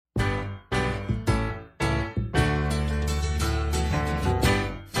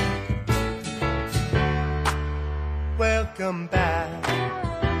welcome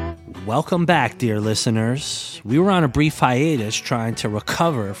back. Welcome back, dear listeners. We were on a brief hiatus trying to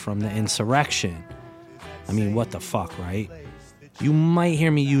recover from the insurrection. I mean, what the fuck, right? You might hear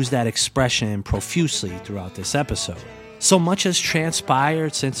me use that expression profusely throughout this episode. So much has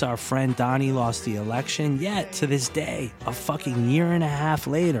transpired since our friend Donnie lost the election, yet to this day, a fucking year and a half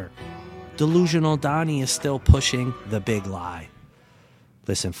later, delusional Donnie is still pushing the big lie.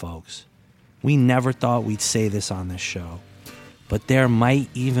 Listen, folks, we never thought we'd say this on this show, but there might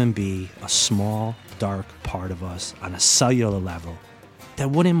even be a small, dark part of us on a cellular level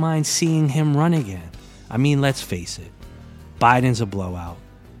that wouldn't mind seeing him run again. I mean, let's face it, Biden's a blowout,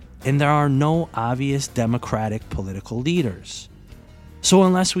 and there are no obvious Democratic political leaders. So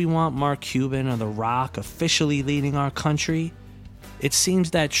unless we want Mark Cuban or The Rock officially leading our country, it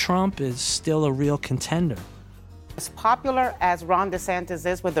seems that Trump is still a real contender. As popular as Ron DeSantis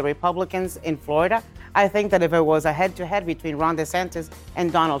is with the Republicans in Florida, I think that if it was a head-to-head between Ron DeSantis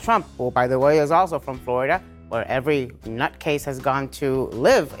and Donald Trump, who, by the way, is also from Florida, where every nutcase has gone to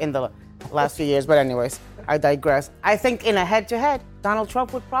live in the last few years, but anyways, I digress. I think in a head-to-head, Donald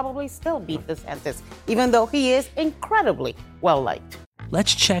Trump would probably still beat DeSantis, even though he is incredibly well-liked.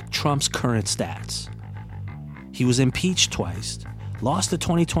 Let's check Trump's current stats. He was impeached twice, lost the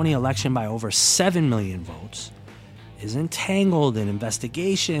 2020 election by over 7 million votes, is entangled in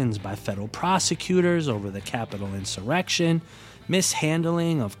investigations by federal prosecutors over the Capitol insurrection,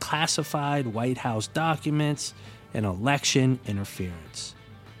 mishandling of classified White House documents, and election interference.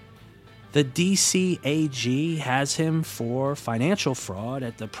 The D.C. AG has him for financial fraud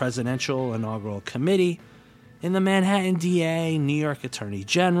at the Presidential Inaugural Committee, and the Manhattan DA, New York Attorney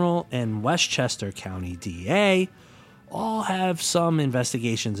General, and Westchester County DA all have some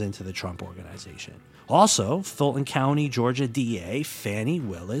investigations into the Trump Organization. Also, Fulton County, Georgia DA Fannie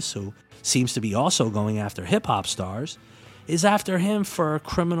Willis, who seems to be also going after hip-hop stars, is after him for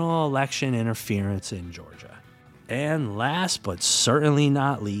criminal election interference in Georgia. And last but certainly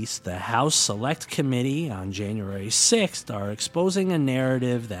not least, the House Select Committee on January 6th are exposing a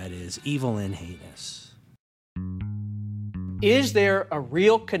narrative that is evil and heinous. Is there a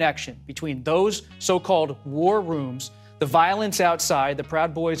real connection between those so-called war rooms, the violence outside, the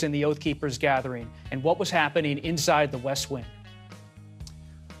Proud Boys and the Oath Keepers gathering, and what was happening inside the West Wing?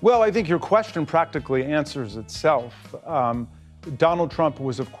 Well, I think your question practically answers itself. Donald Trump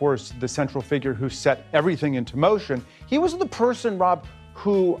was, of course, the central figure who set everything into motion. He was the person, Rob,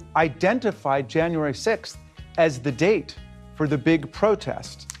 who identified January 6th as the date for the big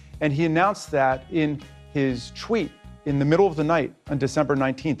protest. And he announced that in his tweet in the middle of the night on December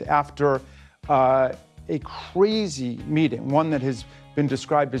 19th after a crazy meeting, one that has been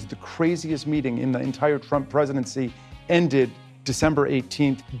described as the craziest meeting in the entire Trump presidency, ended December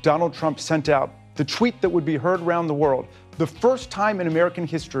 18th. Donald Trump sent out the tweet that would be heard around the world. The first time in American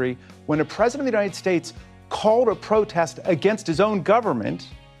history when a president of the United States called a protest against his own government,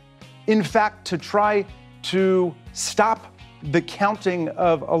 in fact, to try to stop the counting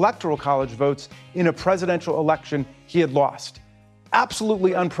of electoral college votes in a presidential election he had lost.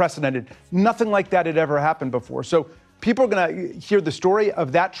 Absolutely unprecedented. Nothing like that had ever happened before. So people are going to hear the story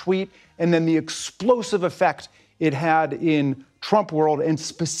of that tweet and then the explosive effect it had in Trump world and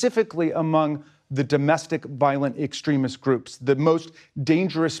specifically among the domestic violent extremist groups, the most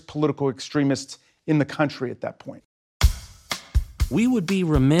dangerous political extremists in the country at that point. We would be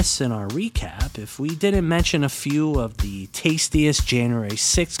remiss in our recap if we didn't mention a few of the tastiest January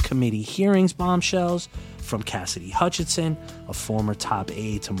 6th committee hearings bombshells from Cassidy Hutchinson, a former top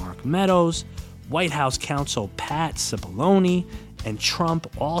aide to Mark Meadows, White House counsel Pat Cipollone, and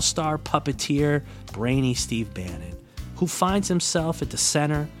Trump all-star puppeteer brainy Steve Bannon, who finds himself at the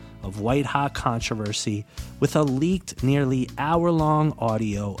center of white-hot controversy with a leaked, nearly hour-long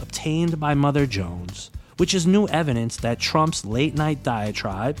audio obtained by Mother Jones, which is new evidence that Trump's late-night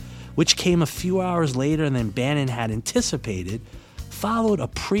diatribe, which came a few hours later than Bannon had anticipated, followed a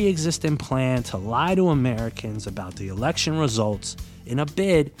pre-existing plan to lie to Americans about the election results in a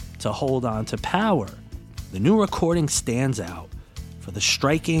bid to hold on to power. The new recording stands out for the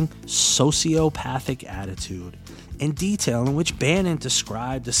striking sociopathic attitude and detail in which Bannon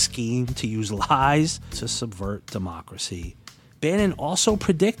described a scheme to use lies to subvert democracy. Bannon also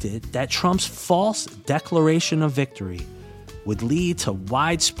predicted that Trump's false declaration of victory would lead to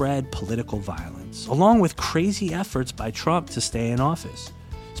widespread political violence, along with crazy efforts by Trump to stay in office.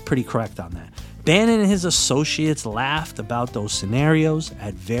 It's pretty correct on that. Bannon and his associates laughed about those scenarios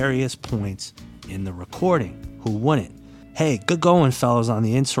at various points in the recording. Who wouldn't? Hey, good going, fellas, on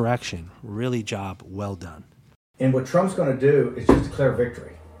the insurrection. Really job well done. And what Trump's going to do is just declare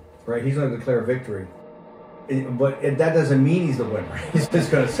victory, right? He's going to declare victory. But that doesn't mean he's the winner. He's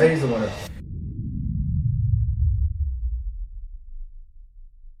just going to say he's the winner.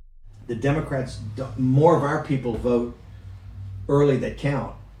 The Democrats, more of our people vote early that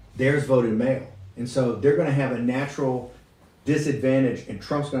count. Theirs voted mail. And so they're going to have a natural disadvantage, and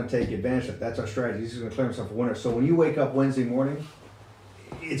Trump's going to take advantage of it. That's our strategy. He's going to declare himself a winner. So when you wake up Wednesday morning,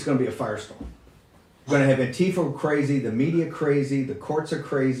 it's going to be a firestorm. We're going to have Antifa crazy, the media crazy, the courts are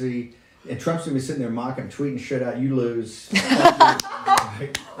crazy, and Trump's going to be sitting there mocking, tweeting shit out. You lose.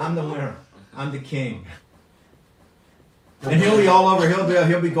 I'm the winner. I'm the king. And he'll be all over.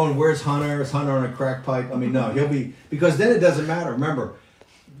 He'll be going, where's Hunter? Is Hunter on a crack pipe? I mean, no, he'll be, because then it doesn't matter. Remember,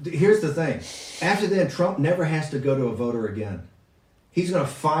 here's the thing. After then, Trump never has to go to a voter again. He's going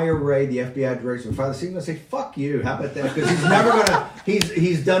to fire Wray, the FBI director, and fire the he's going to say, fuck you. How about that? Because he's never going to,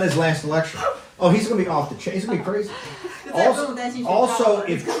 he's done his last election. Oh, he's going to be off the chain. He's going to be crazy. Also,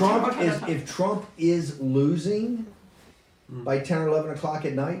 if Trump is losing by 10 or 11 o'clock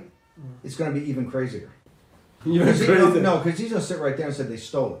at night, it's going to be even crazier. Because he's going to sit right there and say they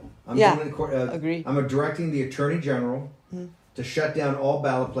stole it. Agree. I'm directing the Attorney General to shut down all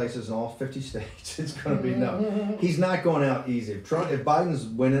ballot places in all 50 states. It's going to be no. He's not going out easy. If Biden's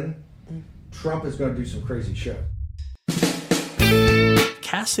winning, Trump is going to do some crazy shit.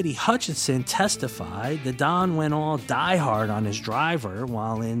 Cassidy Hutchinson testified that Don went all diehard on his driver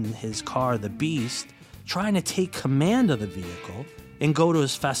while in his car, the Beast, trying to take command of the vehicle and go to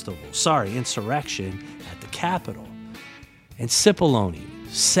his insurrection at the Capitol. And Cipollone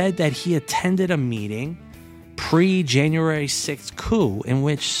said that he attended a meeting pre-January 6th coup in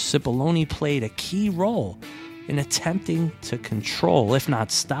which Cipollone played a key role in attempting to control, if not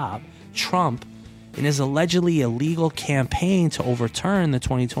stop, Trump in his allegedly illegal campaign to overturn the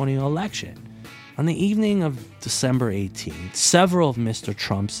 2020 election. On the evening of December 18th, several of Mr.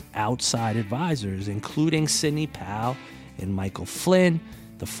 Trump's outside advisors, including Sidney Powell and Michael Flynn,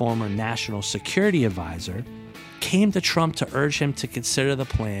 the former national security advisor, came to Trump to urge him to consider the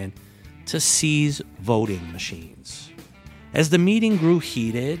plan to seize voting machines. As the meeting grew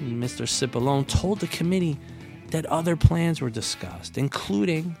heated, Mr. Cipollone told the committee that other plans were discussed,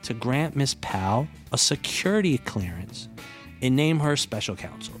 including to grant Ms. Powell a security clearance and name her special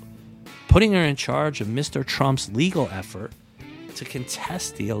counsel, putting her in charge of Mr. Trump's legal effort to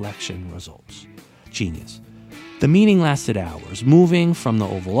contest the election results. Genius. The meeting lasted hours, moving from the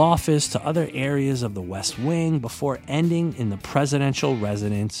Oval Office to other areas of the West Wing before ending in the presidential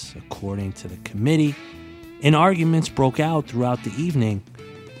residence, according to the committee. And arguments broke out throughout the evening,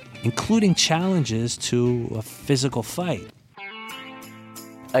 including challenges to a physical fight.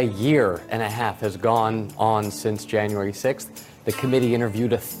 A year and a half has gone on since January 6th. The committee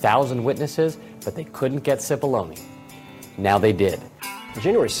interviewed 1,000 witnesses, but they couldn't get Cipollone. Now they did. The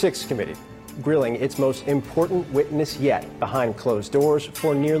January 6th committee grilling its most important witness yet behind closed doors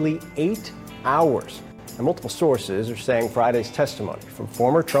for nearly 8 hours. And multiple sources are saying Friday's testimony from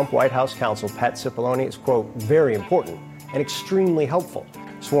former Trump White House counsel Pat Cipollone is, quote, very important and extremely helpful.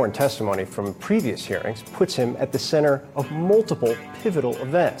 Sworn testimony from previous hearings puts him at the center of multiple pivotal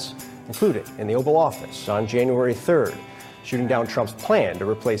events, including in the Oval Office on January 3rd, shooting down Trump's plan to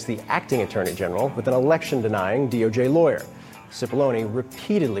replace the acting attorney general with an election-denying DOJ lawyer. Cipollone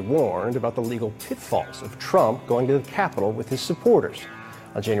repeatedly warned about the legal pitfalls of Trump going to the Capitol with his supporters.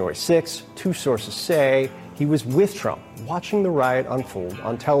 On January 6, 2 sources say he was with Trump, watching the riot unfold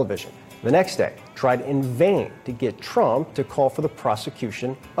on television. The next day, tried in vain to get Trump to call for the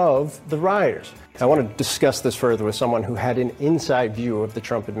prosecution of the rioters. I want to discuss this further with someone who had an inside view of the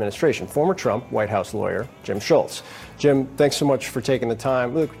Trump administration, former Trump White House lawyer Jim Schultz. Jim, thanks so much for taking the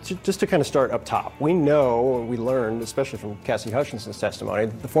time. Look, just to kind of start up top, we learned, especially from Cassidy Hutchinson's testimony,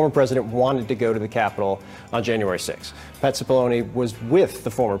 that the former president wanted to go to the Capitol on January 6th. Pat Cipollone was with the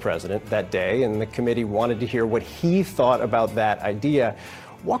former president that day, and the committee wanted to hear what he thought about that idea.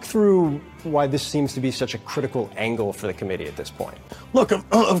 Walk through why this seems to be such a critical angle for the committee at this point. Look,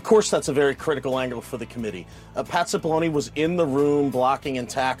 of course that's a very critical angle for the committee. Pat Cipollone was in the room blocking and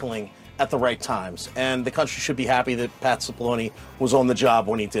tackling at the right times, and the country should be happy that Pat Cipollone was on the job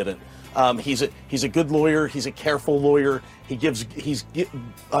when he did it. He's a good lawyer. He's a careful lawyer.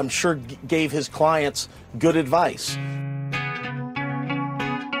 I'm sure gave his clients good advice.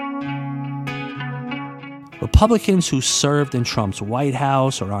 Republicans who served in Trump's White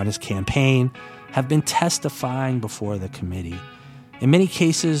House or on his campaign have been testifying before the committee, in many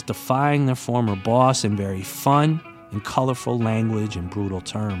cases defying their former boss in very fun and colorful language and brutal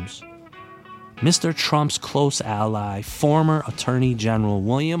terms. Mr. Trump's close ally, former Attorney General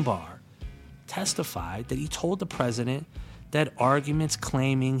William Barr, testified that he told the president that arguments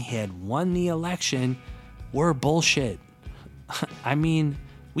claiming he had won the election were bullshit. I mean,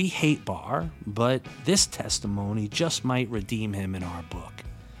 we hate Barr, but this testimony just might redeem him in our book.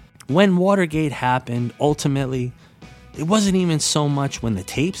 When Watergate happened, ultimately, it wasn't even so much when the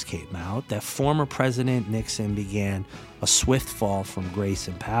tapes came out that former President Nixon began a swift fall from grace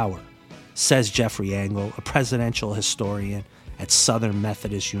and power, says Jeffrey Engel, a presidential historian at Southern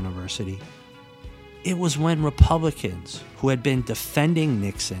Methodist University. It was when Republicans who had been defending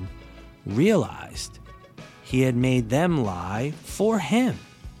Nixon realized he had made them lie for him.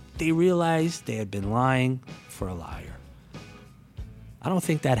 They realized they had been lying for a liar. I don't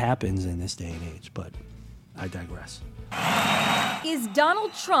think that happens in this day and age, but I digress. Is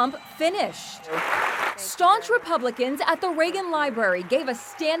Donald Trump finished? Staunch Republicans at the Reagan Library gave a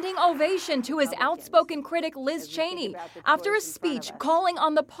standing ovation to his outspoken critic Liz Cheney after a speech calling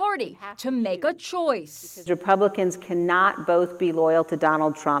on the party to make a choice. Republicans cannot both be loyal to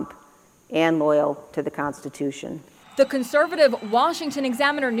Donald Trump and loyal to the Constitution. The conservative Washington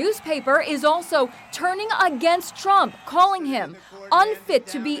Examiner newspaper is also turning against Trump, calling him unfit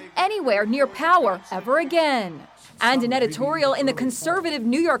to be anywhere near power ever again. And an editorial in the conservative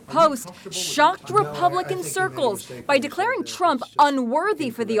New York Post shocked Republican circles by declaring Trump unworthy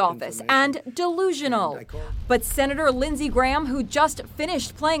for the office and delusional. But Senator Lindsey Graham, who just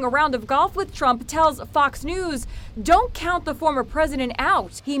finished playing a round of golf with Trump, tells Fox News, don't count the former president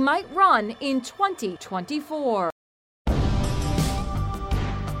out. He might run in 2024.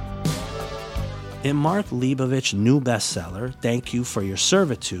 In Mark Leibovich's new bestseller, Thank You for Your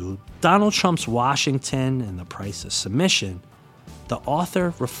Servitude, Donald Trump's Washington and the Price of Submission, the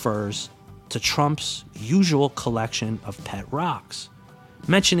author refers to Trump's usual collection of pet rocks,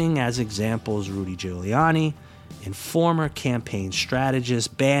 mentioning as examples Rudy Giuliani and former campaign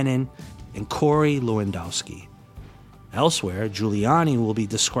strategist Bannon and Corey Lewandowski. Elsewhere, Giuliani will be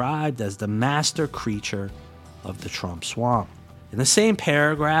described as the master creature of the Trump swamp. In the same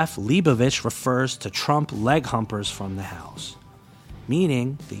paragraph, Leibovich refers to Trump leg humpers from the House,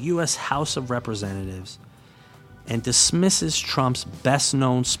 meaning the U.S. House of Representatives, and dismisses Trump's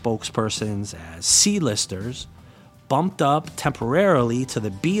best-known spokespersons as C-listers, bumped up temporarily to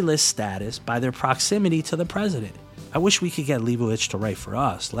the B-list status by their proximity to the president. I wish we could get Leibovich to write for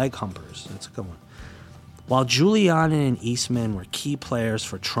us, leg humpers. That's a good one. While Giuliani and Eastman were key players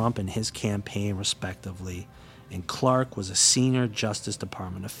for Trump and his campaign, respectively, and Clark was a senior Justice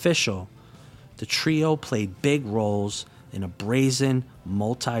Department official, the trio played big roles in a brazen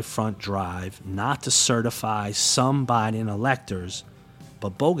multi-front drive not to certify some Biden electors,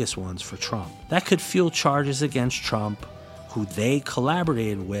 but bogus ones for Trump. That could fuel charges against Trump, who they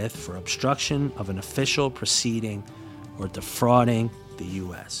collaborated with for obstruction of an official proceeding or defrauding the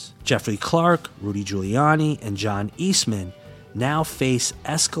U.S. Jeffrey Clark, Rudy Giuliani, and John Eastman now face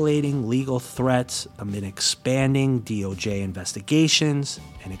escalating legal threats amid expanding DOJ investigations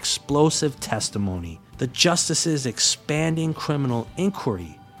and explosive testimony. The justices' expanding criminal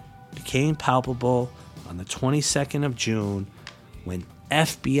inquiry became palpable on the 22nd of June when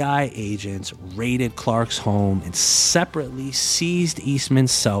FBI agents raided Clark's home and separately seized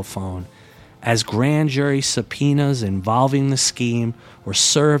Eastman's cell phone as grand jury subpoenas involving the scheme were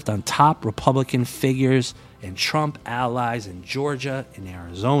served on top Republican figures and Trump allies in Georgia and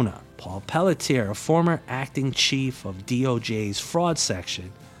Arizona. Paul Pelletier, a former acting chief of DOJ's fraud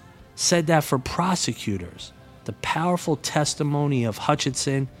section, said that for prosecutors, the powerful testimony of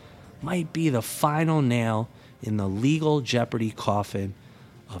Hutchinson might be the final nail in the legal jeopardy coffin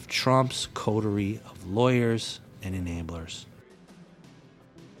of Trump's coterie of lawyers and enablers.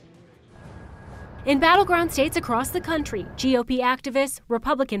 In battleground states across the country, GOP activists,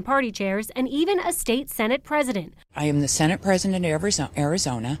 Republican Party chairs, and even a state Senate president. I am the Senate president of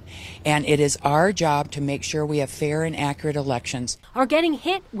Arizona, and it is our job to make sure we have fair and accurate elections. Are getting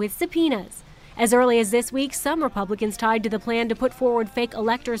hit with subpoenas. As early as this week, some Republicans tied to the plan to put forward fake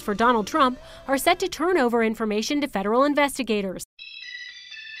electors for Donald Trump are set to turn over information to federal investigators.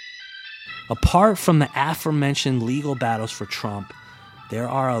 Apart from the aforementioned legal battles for Trump, there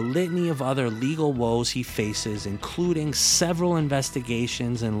are a litany of other legal woes he faces, including several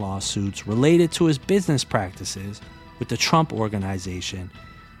investigations and lawsuits related to his business practices with the Trump Organization,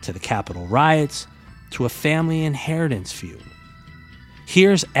 to the Capitol riots, to a family inheritance feud.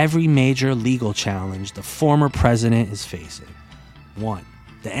 Here's every major legal challenge the former president is facing. 1.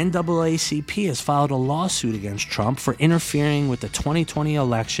 The NAACP has filed a lawsuit against Trump for interfering with the 2020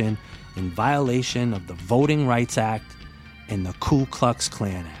 election in violation of the Voting Rights Act and the Ku Klux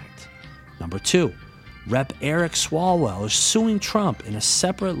Klan Act. Number 2, Rep. Eric Swalwell is suing Trump in a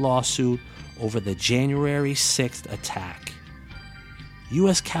separate lawsuit over the January 6th attack.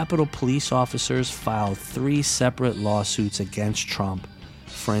 U.S. Capitol police officers filed 3 separate lawsuits against Trump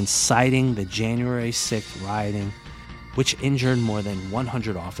for inciting the January 6th rioting, which injured more than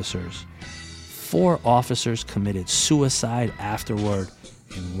 100 officers. 4 officers committed suicide afterward,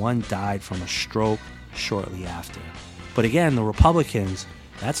 and 1 died from a stroke shortly after. But again, the Republicans,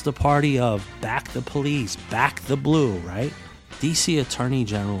 that's the party of back the police, back the blue, right? D.C. Attorney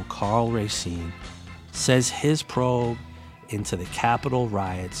General Karl Racine says his probe into the Capitol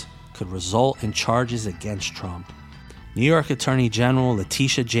riots could result in charges against Trump. New York Attorney General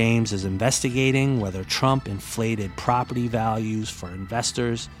Letitia James is investigating whether Trump inflated property values for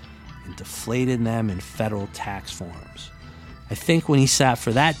investors and deflated them in federal tax forms. I think when he sat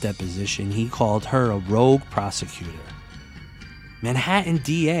for that deposition, he called her a rogue prosecutor. Manhattan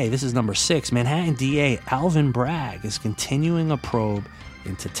DA, this is number 6, Manhattan DA Alvin Bragg is continuing a probe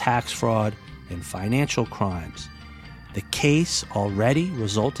into tax fraud and financial crimes. The case already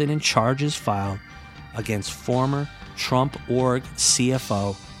resulted in charges filed against former Trump Org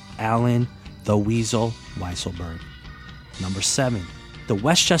CFO Alan the Weasel Weisselberg. Number 7, the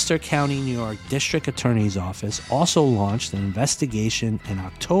Westchester County, New York District Attorney's Office also launched an investigation in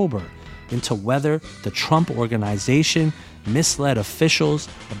October into whether the Trump Organization misled officials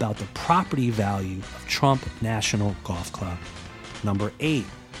about the property value of Trump National Golf Club. Number 8,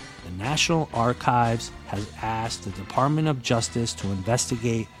 the National Archives has asked the Department of Justice to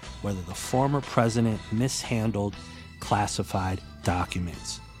investigate whether the former president mishandled classified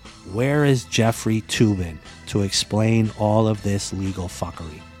documents. Where is Jeffrey Toobin to explain all of this legal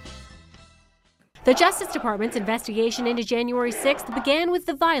fuckery? The Justice Department's investigation into January 6th began with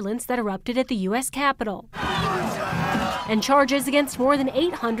the violence that erupted at the U.S. Capitol and charges against more than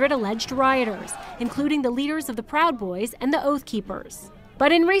 800 alleged rioters, including the leaders of the Proud Boys and the Oath Keepers.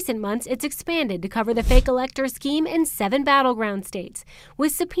 But in recent months, it's expanded to cover the fake elector scheme in 7 battleground states,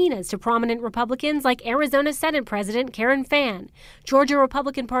 with subpoenas to prominent Republicans like Arizona Senate President Karen Fann, Georgia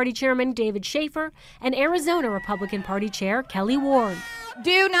Republican Party Chairman David Schaefer, and Arizona Republican Party Chair Kelly Ward.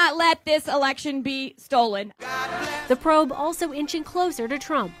 Do not let this election be stolen. The probe also inching closer to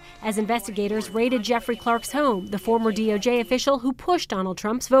Trump as investigators raided Jeffrey Clark's home, the former DOJ official who pushed Donald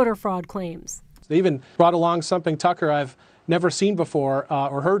Trump's voter fraud claims. They even brought along something, Tucker, I've never seen before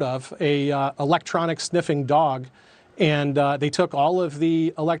or heard of, a electronic sniffing dog. And they took all of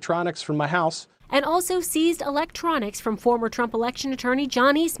the electronics from my house. And also seized electronics from former Trump election attorney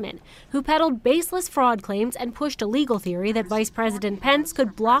John Eastman, who peddled baseless fraud claims and pushed a legal theory that Vice President Pence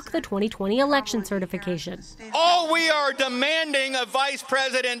could block the 2020 election certification. All we are demanding of Vice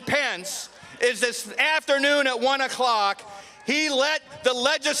President Pence is this afternoon at 1 o'clock, he let the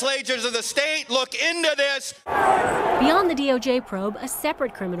legislatures of the state look into this. Beyond the DOJ probe, a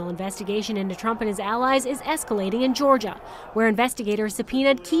separate criminal investigation into Trump and his allies is escalating in Georgia, where investigators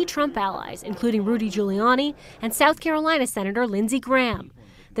subpoenaed key Trump allies, including Rudy Giuliani and South Carolina Senator Lindsey Graham.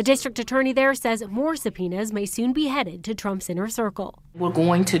 The district attorney there says more subpoenas may soon be headed to Trump's inner circle. We're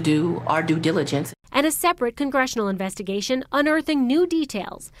going to do our due diligence. And a separate congressional investigation unearthing new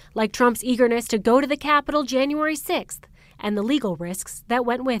details, like Trump's eagerness to go to the Capitol January 6th. And the legal risks that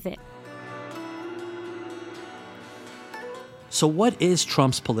went with it. So what is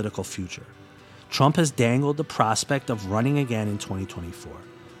Trump's political future? Trump has dangled the prospect of running again in 2024.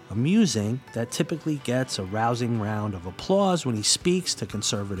 Amusing that typically gets a rousing round of applause when he speaks to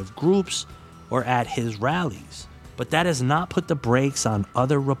conservative groups or at his rallies. But that has not put the brakes on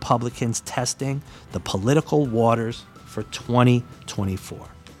other Republicans testing the political waters for 2024.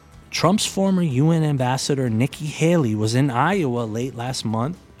 Trump's former UN ambassador Nikki Haley was in Iowa late last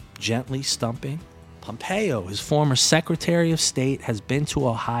month, gently stumping. Pompeo, his former Secretary of State, has been to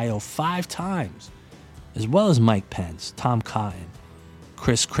Ohio 5 times, as well as Mike Pence, Tom Cotton,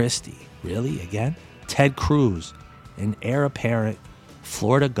 Chris Christie, really, again? Ted Cruz, and heir apparent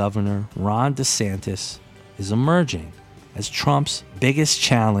Florida Governor Ron DeSantis is emerging as Trump's biggest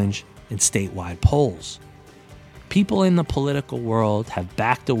challenge in statewide polls. People in the political world have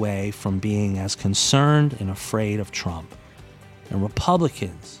backed away from being as concerned and afraid of Trump. And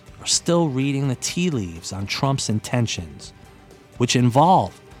Republicans are still reading the tea leaves on Trump's intentions, which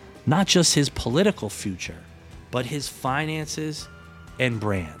involve not just his political future, but his finances and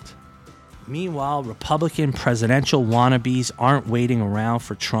brand. Meanwhile, Republican presidential wannabes aren't waiting around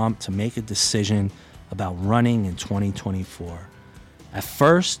for Trump to make a decision about running in 2024. At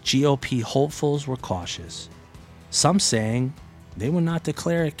first, GOP hopefuls were cautious. Some saying they would not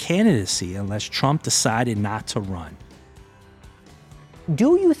declare a candidacy unless Trump decided not to run.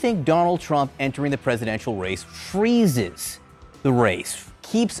 Do you think Donald Trump entering the presidential race freezes the race,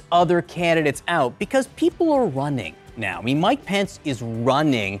 keeps other candidates out because people are running? now. I mean, Mike Pence is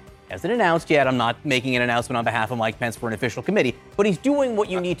running, hasn't announced yet. I'm not making an announcement on behalf of Mike Pence for an official committee, but he's doing what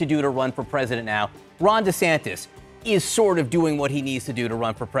you need to do to run for president now. Ron DeSantis is sort of doing what he needs to do to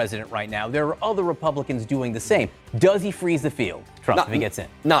run for president right now. There are other Republicans doing the same. Does he freeze the field, Trump, if he gets in?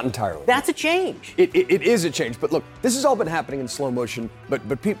 Not entirely. That's a change. It is a change. But look, this has all been happening in slow motion,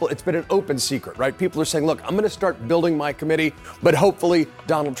 but people, it's been an open secret, right? People are saying, look, I'm going to start building my committee, but hopefully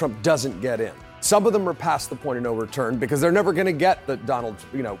Donald Trump doesn't get in. Some of them are past the point of no return because they're never going to get the Donald,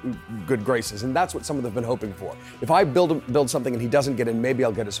 good graces. And that's what some of them have been hoping for. If I build something and he doesn't get in, maybe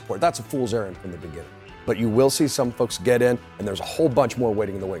I'll get his support. That's a fool's errand from the beginning. But you will see some folks get in, and there's a whole bunch more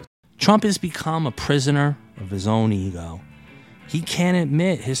waiting in the wings. Trump has become a prisoner of his own ego. He can't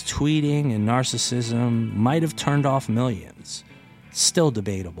admit his tweeting and narcissism might have turned off millions. Still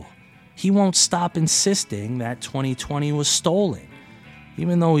debatable. He won't stop insisting that 2020 was stolen,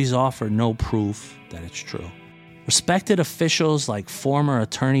 even though he's offered no proof that it's true. Respected officials like former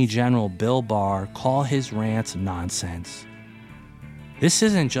Attorney General Bill Barr call his rants nonsense. This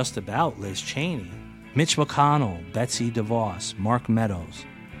isn't just about Liz Cheney. Mitch McConnell, Betsy DeVos, Mark Meadows,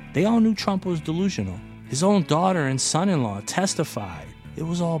 they all knew Trump was delusional. His own daughter and son-in-law testified it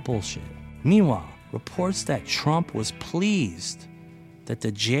was all bullshit. Meanwhile, reports that Trump was pleased that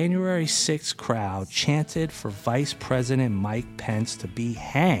the January 6th crowd chanted for Vice President Mike Pence to be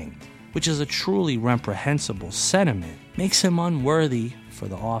hanged, which is a truly reprehensible sentiment, makes him unworthy for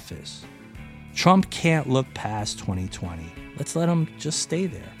the office. Trump can't look past 2020. Let's let him just stay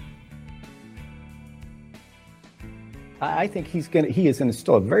there. I think he is in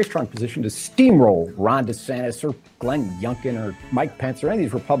still a very strong position to steamroll Ron DeSantis or Glenn Youngkin or Mike Pence or any of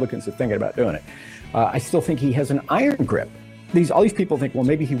these Republicans that are thinking about doing it. I still think he has an iron grip. All these people think, well,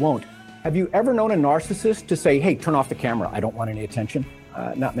 maybe he won't. Have you ever known a narcissist to say, hey, turn off the camera, I don't want any attention?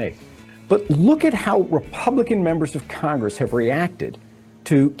 Not me. But look at how Republican members of Congress have reacted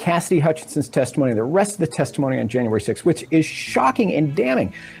to Cassidy Hutchinson's testimony and the rest of the testimony on January 6th, which is shocking and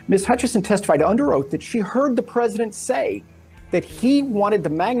damning. Ms. Hutchinson testified under oath that she heard the president say that he wanted the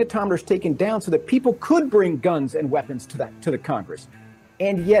magnetometers taken down so that people could bring guns and weapons to the Congress.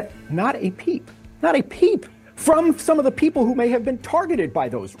 And yet, not a peep from some of the people who may have been targeted by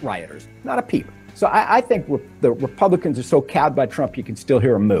those rioters. Not a peep. So I think the Republicans are so cowed by Trump, you can still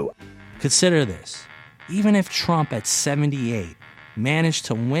hear a moo. Consider this. Even if Trump at 78 managed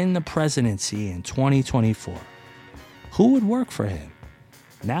to win the presidency in 2024, who would work for him?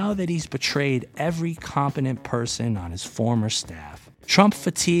 Now that he's betrayed every competent person on his former staff, Trump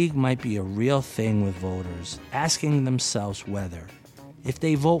fatigue might be a real thing with voters, asking themselves whether, if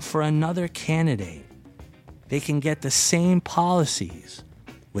they vote for another candidate, they can get the same policies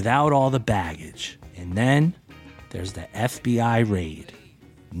without all the baggage. And then there's the FBI raid.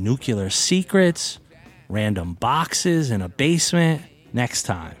 Nuclear secrets, random boxes in a basement. Next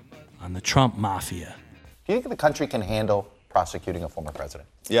time on the Trump Mafia. Do you think the country can handle prosecuting a former president?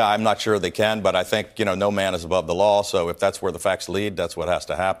 Yeah, I'm not sure they can, but I think, no man is above the law. So if that's where the facts lead, that's what has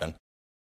to happen.